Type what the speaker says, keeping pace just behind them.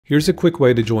Here's a quick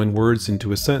way to join words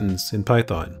into a sentence in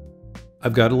Python.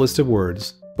 I've got a list of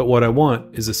words, but what I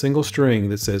want is a single string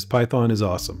that says Python is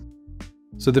awesome.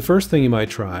 So the first thing you might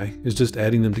try is just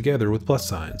adding them together with plus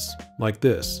signs, like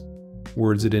this.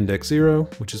 Words at index 0,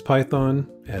 which is Python,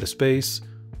 add a space.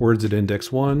 Words at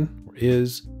index 1, or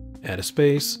is, add a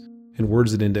space. And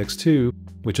words at index 2,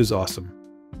 which is awesome.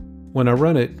 When I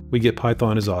run it, we get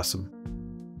Python is awesome.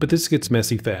 But this gets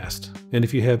messy fast, and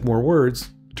if you have more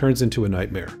words, it turns into a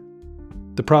nightmare.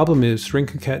 The problem is string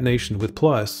concatenation with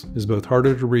plus is both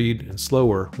harder to read and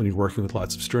slower when you're working with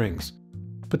lots of strings.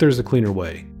 But there's a cleaner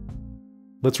way.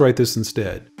 Let's write this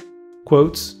instead.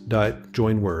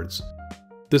 Quotes.joinWords.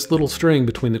 This little string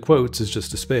between the quotes is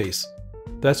just a space.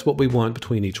 That's what we want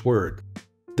between each word.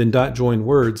 Then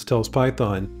 .joinWords tells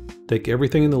Python, take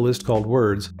everything in the list called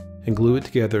words and glue it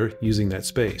together using that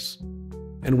space.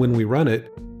 And when we run it,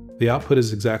 the output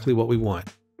is exactly what we want.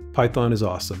 Python is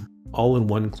awesome, all in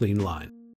one clean line.